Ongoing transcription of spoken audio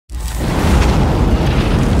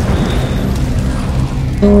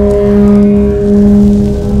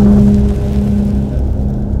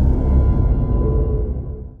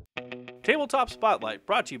Tabletop Spotlight,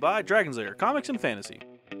 brought to you by Dragon's Lair Comics and Fantasy.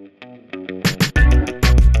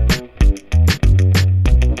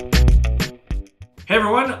 Hey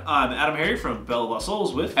everyone, I'm AdamHarry from Bell of Lost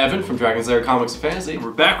Souls with Evan from Dragon's Lair Comics and Fantasy. And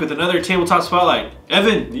we're back with another Tabletop Spotlight.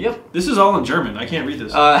 Evan, Yep. This is all in German. I can't read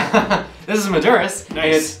this. This is Meduris. Nice. And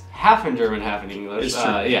it's half in German, half in English. It's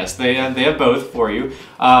true. Yes, they have both for you.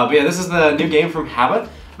 But yeah, this is the new game from Haba.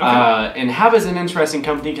 Okay. And Haba's an interesting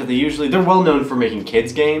company because they're well known for making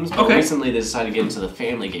kids games, but Okay. recently they decided to get into the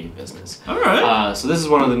family game business. All right. So this is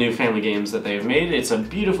one of the new family games that they've made. It's a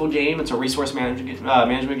beautiful game. It's a resource management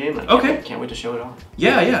game. Okay. Can't wait to show it off.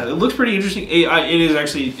 Yeah, it looks pretty interesting. It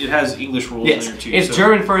has English rules Yes, in there too. it's so.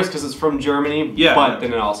 German first because it's from Germany, Yeah, but yeah.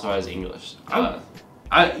 then it also has English.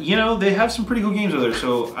 They have some pretty cool games over there.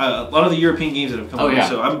 So a lot of the European games that have come Oh over. yeah.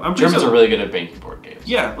 So I'm Germans are really good at banking board games.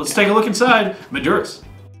 Yeah, let's take a look inside. Meduris.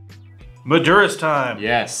 Meduris time.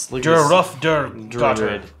 Yes. Look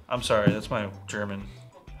Gottred. I'm sorry, that's my German.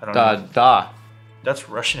 I don't know. Da. That's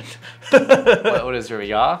Russian. What is your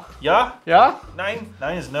ya? Yeah? Yeah? Nine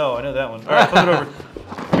is no. I know that one. All right, flip it over.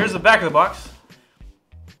 Here's the back of the box.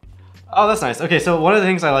 Oh, that's nice. Okay, so one of the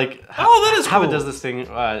things I like. Oh, that is how cool. it does this thing.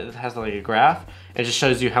 It has like a graph. It just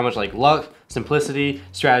shows you how much like luck, simplicity,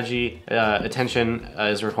 strategy, attention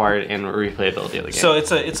is required, and replayability of the game. So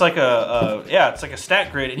it's like a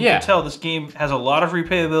stat grid, and you can tell this game has a lot of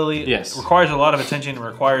replayability. Yes. Requires a lot of attention, and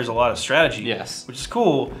requires a lot of strategy. Yes. Which is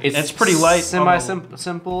cool. It's pretty light.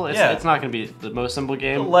 Simple. It's not going to be the most simple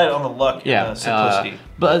game. Light on the luck and the simplicity.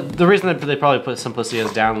 But the reason that they probably put simplicity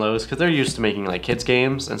as down low is because they're used to making like kids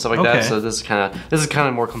games and stuff like that. So this is kind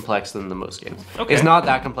of more complex than the most games. Okay. It's not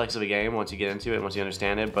that complex of a game once you get into it, once you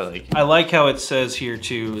understand it. But like I like how it says here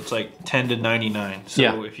too. It's like 10 to 99.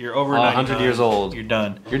 So if you're over 99, 100 years old, you're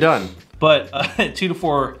done. You're done. But 2 to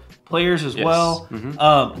 4 players as well.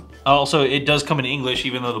 Mm-hmm. Also, it does come in English,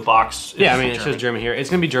 even though the box. Is it shows German here.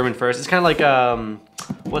 It's gonna be German first. It's kind of like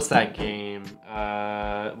what's that game?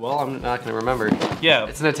 Well, I'm not gonna remember. Yeah,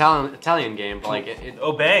 it's an Italian game. But like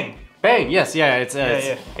oh, Bang. Bang. Yes, yeah. It's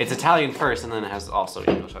Italian first, and then it has also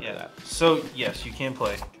English after that. So yes, you can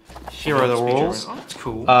play. Here are the rules. Oh, that's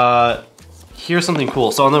cool. Here's something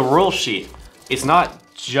cool. So on the rule sheet, it's not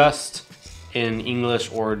just in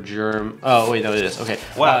English or German. Oh wait, no, it is. Okay.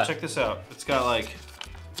 Wow, check this out. It's got like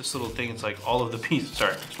this little thing. It's like all of the pieces.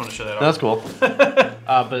 Sorry, just want to show that off. That's cool.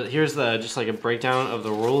 But here's just like a breakdown of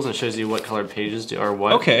the rules and shows you what colored pages are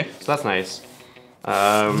what. Okay. So that's nice.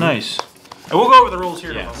 Nice. And we'll go over the rules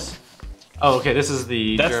here. Yes. Oh, okay. This is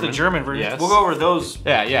the That's German. the German version. Yes. We'll go over those.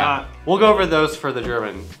 Yeah. We'll go over those for the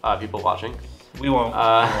German people watching. We won't.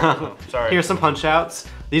 Sorry. Here's some punch outs.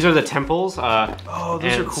 These are the temples. Those are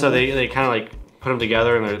cool. So they kind of like put them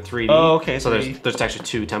together and they're 3D. Oh, okay. So there's actually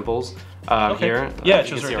 2 temples here. Yeah, it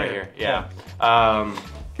you shows can see right here. there. Yeah.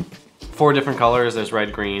 4 different colors. There's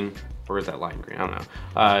red, green. Or is that lime green? I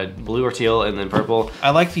don't know. Blue or teal, and then purple. I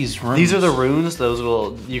like these runes. These are the runes. Those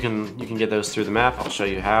you can get those through the map. I'll show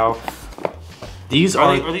you how. These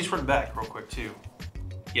are these front and back real quick too?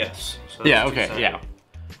 Yes. So yeah.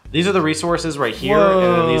 These are the resources right here, and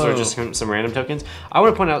then these are just some random tokens. I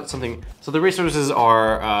want to point out something. So the resources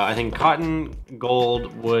are, I think, cotton,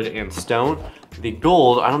 gold, wood, and stone. The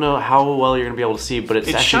gold, I don't know how well you're going to be able to see, but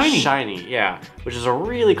it's actually shiny. Yeah, which is a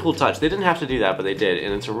really cool touch. They didn't have to do that, but they did,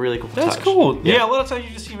 and it's a really cool touch. That's cool. Yeah, a lot of times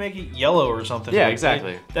you just make it yellow or something. Yeah,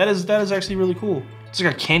 exactly. That is actually really cool. It's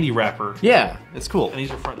like a candy wrapper. Yeah, it's cool. And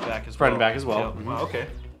these are front and back as well. Front and back as well. Yeah. Wow, okay.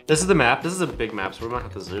 This is the map. This is a big map, so we might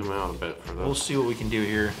have to zoom out a bit for this. We'll see what we can do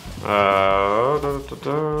here. The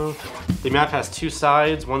map has 2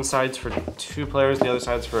 sides. One side's for 2 players. The other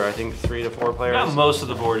side's for, I think, 3 to 4 players. Got most of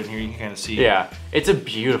the board in here. You can kind of see. Yeah, it's a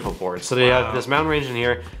beautiful board. So they have this mountain range in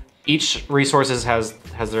here. Each resources has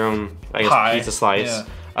their own, I guess, pizza slice.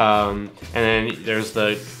 Yeah. And then there's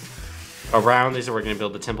around these are where we're going to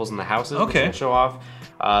build the temples and the houses. Okay. Which we'll show off.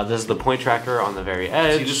 This is the point tracker on the very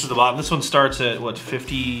edge. See, this is the bottom. This one starts at, what,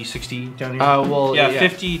 50, 60 down here?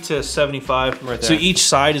 50 to 75. Right there. So each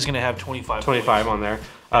side is going to have 25 25 on there.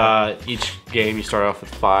 Each game you start off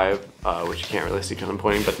with 5, which you can't really see because I'm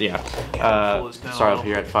pointing, but yeah. Start up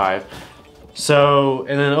here at 5. So,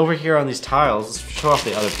 and then over here on these tiles, let's show off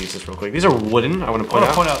the other pieces real quick. These are wooden, I want to point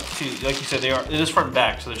out. Too, like you said, it is front and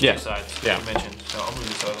back, so there's 2 sides. Yeah. You mentioned, so I'll move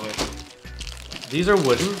this out of the way. These are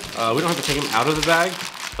wooden. We don't have to take them out of the bag,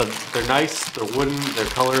 but they're nice, they're wooden, they're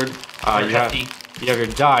colored. They're hefty. You have your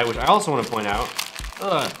die, which I also want to point out.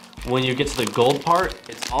 When you get to the gold part,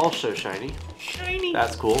 it's also shiny. Shiny.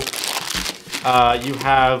 That's cool. You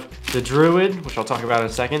have the druid, which I'll talk about in a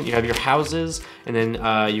second. You have your houses, and then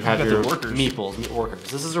you have your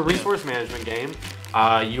workers. This is a resource management game.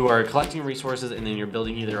 You are collecting resources, and then you're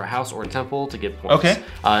building either a house or a temple to get points. Okay.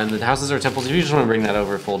 And the houses or temples, if you just want to bring that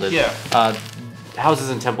over folded. Yeah. Houses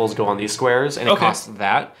and temples go on these squares, and it costs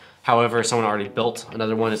that. However, if someone already built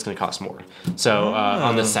another one, it's going to cost more. So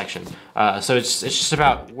on this section, so it's just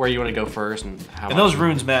about where you want to go first and how. And those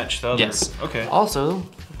runes match. Yes. Okay. Also,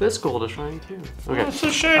 this gold is shiny too. Okay. Oh, it's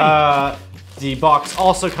so shiny. The box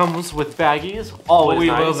also comes with baggies. Always we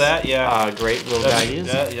nice. love that. Yeah. Great little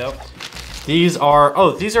baggies. Yep. These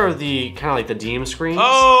are the kind of like the DM screens.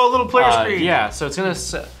 Oh, little player screen. Yeah. So it's gonna.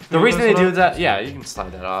 The reason they do that, yeah, you can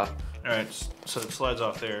slide that off. All right. So it slides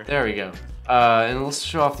off there. There we go. And let's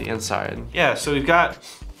show off the inside. Yeah, so we've got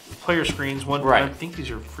player screens. One, right. I think these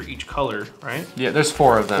are for each color, right? Yeah, there's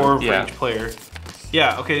 4 of them. 4 for each player.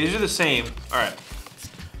 Yeah, okay, these are the same. All right.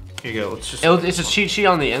 Here you go. Let's just. It's a cheat sheet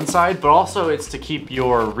on the inside, but also it's to keep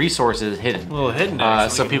your resources hidden. A little hidden.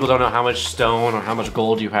 So people don't know how much stone or how much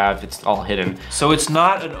gold you have. It's all hidden. So it's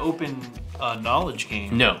not an open knowledge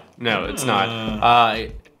game. No, it's not.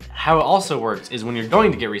 How it also works is when you're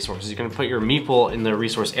going to get resources, you're going to put your meeple in the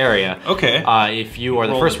resource area. Okay. If you are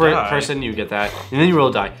the first person, you get that, and then you roll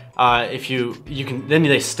a die. If you can, then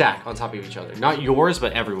they stack on top of each other. Not yours,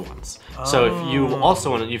 but everyone's. So if you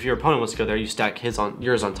also want, if your opponent wants to go there, you stack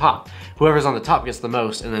yours on top. Whoever's on the top gets the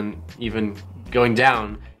most, and then even going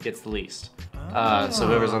down gets the least. So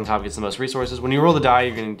whoever's on top gets the most resources. When you roll the die,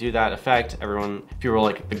 you're going to do that effect. Everyone, if you roll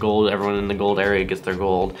like the gold, everyone in the gold area gets their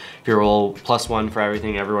gold. If you roll +1 for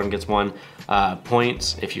everything, everyone gets 1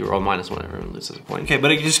 point. If you roll -1, everyone loses a point. Okay,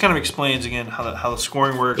 but it just kind of explains again how the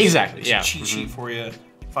scoring works. Exactly. It's a cheat sheet for you.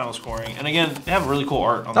 Final scoring, and again, they have really cool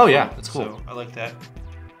art on the front, it's cool. So I like that.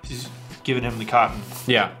 He's giving him the cotton.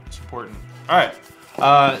 Yeah, it's important. All right.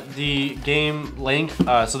 The game length,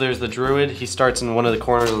 so there's the druid. He starts in one of the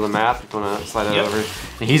corners of the map. If you want to slide that over.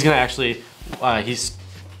 And he's going to actually, he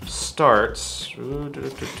starts,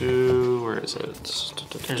 where is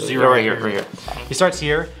it? There's 0 right here. He starts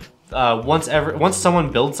here. Once someone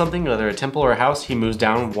builds something, whether a temple or a house, he moves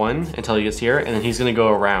down 1 until he gets here, and then he's going to go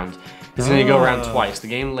around. He's going to go around twice. The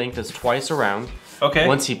game length is twice around. Okay.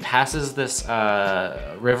 Once he passes this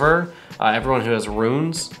river, everyone who has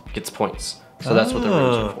runes gets points. So that's what the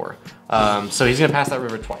runes are for. So he's gonna pass that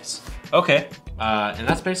river twice. Okay. And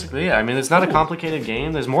that's basically it. I mean, it's not a complicated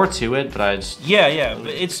game. There's more to it, but I just but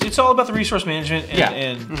it's all about the resource management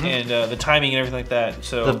and the timing and everything like that.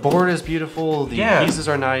 So the board is beautiful. The pieces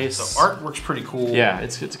are nice. The art works pretty cool. Yeah,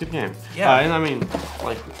 it's a good game. Yeah, and I mean,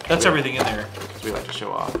 like that's everything in there. We like to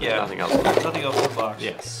show off. Yeah, nothing else. Nothing else in the box.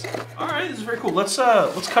 Yes. All right, this is very cool. Let's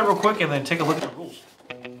cut real quick and then take a look at the rules.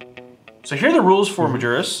 So here are the rules for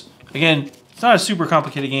Meduris. Again. It's not a super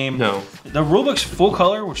complicated game. No. The rulebook's full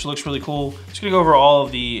color, which looks really cool. Just gonna go over all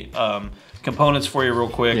of the components for you real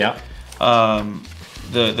quick. Yeah.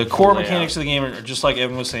 The core mechanics of the game are just like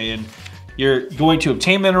Evan was saying. You're going to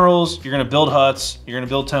obtain minerals, you're gonna build huts, you're gonna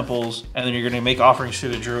build temples, and then you're gonna make offerings to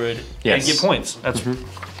the druid and get points. That's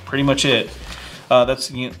pretty much it. That's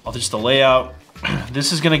just the layout.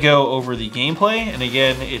 This is gonna go over the gameplay, and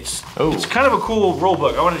again, it's kind of a cool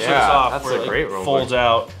rulebook. I want to show this off that's where a great it folds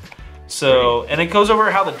out. So, and it goes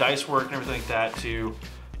over how the dice work and everything like that too.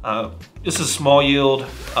 This is small yield,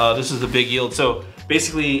 this is the big yield. So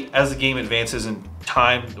basically, as the game advances in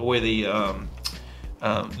time, the way the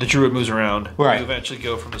druid moves around, you eventually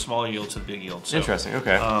go from the small yield to the big yield. So, interesting,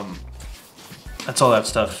 okay. That's all that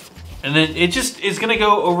stuff. And then it just is gonna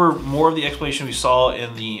go over more of the explanation we saw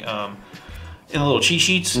in the little cheat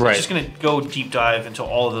sheets. It's just gonna go deep dive into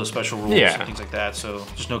all of those special rules and things like that. So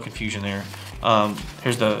there's no confusion there.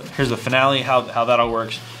 Here's the finale, how that all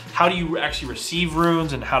works. How do you actually receive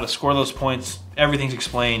runes and how to score those points? Everything's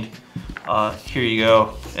explained. Here you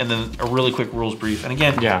go. And then a really quick rules brief. And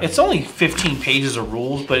again, it's only 15 pages of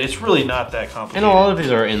rules, but it's really not that complicated. And a lot of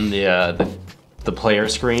these are in the player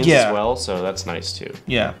screens as well, so that's nice too.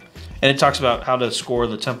 Yeah. And it talks about how to score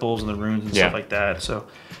the temples and the runes and stuff like that. So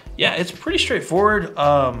yeah, it's pretty straightforward.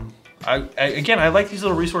 Again, I like these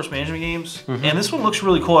little resource management games, and this one looks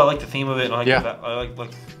really cool. I like the theme of it.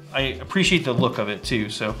 I appreciate the look of it too.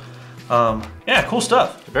 So, yeah, cool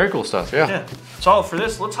stuff. Very cool stuff. Yeah. That's all for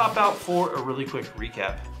this. Let's hop out for a really quick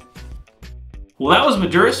recap. Well, that was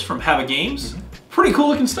Meduris from Haba Games. Pretty cool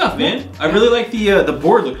looking stuff, man. I really like the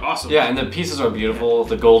board. Looked awesome. Yeah, and the pieces are beautiful.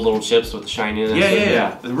 The gold little chips with the shininess.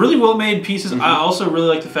 Yeah. Really well made pieces. I also really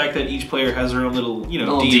like the fact that each player has their own little,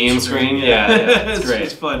 DM screen. Yeah, it's great.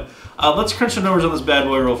 It's fun. Let's crunch some numbers on this bad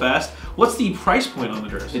boy real fast. What's the price point on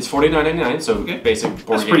Meduris? It's $49.99, so basic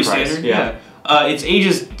board game price. Standard. Yeah. It's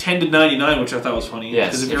ages 10 to 99, which I thought was funny.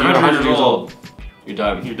 Yes. Because if you're 100 years old, you're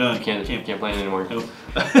done. You're done. You can't play it anymore. Nope.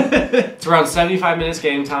 It's around 75 minutes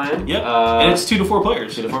game time. Yep. And it's 2 to 4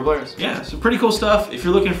 players. 2 to 4 players. Yeah, so pretty cool stuff. If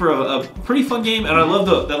you're looking for a pretty fun game, and I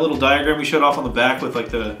love that little diagram we showed off on the back with like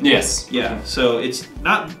the... Yes. Yeah, so it's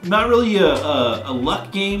not really a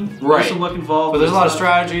luck game. Right. There's some luck involved. But there's a lot of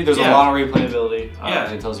strategy. There's a lot of replayability. Yeah.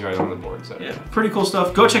 And it tells you right on the board. So. Yeah, pretty cool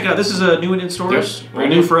stuff. Go check it out. This is a new one in stores. Yes. Well,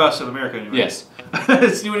 new for us in America anyway. Yes.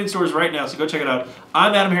 It's new and in stores right now, so go check it out.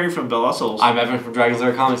 I'm AdamHarry from Bell Lost Souls. I'm Evan from Dragon's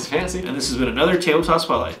Lair Comics Fantasy. And this has been another Tabletop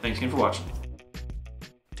Spotlight. Thanks again for watching.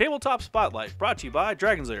 Tabletop Spotlight, brought to you by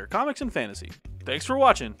Dragon's Lair Comics and Fantasy. Thanks for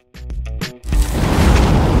watching.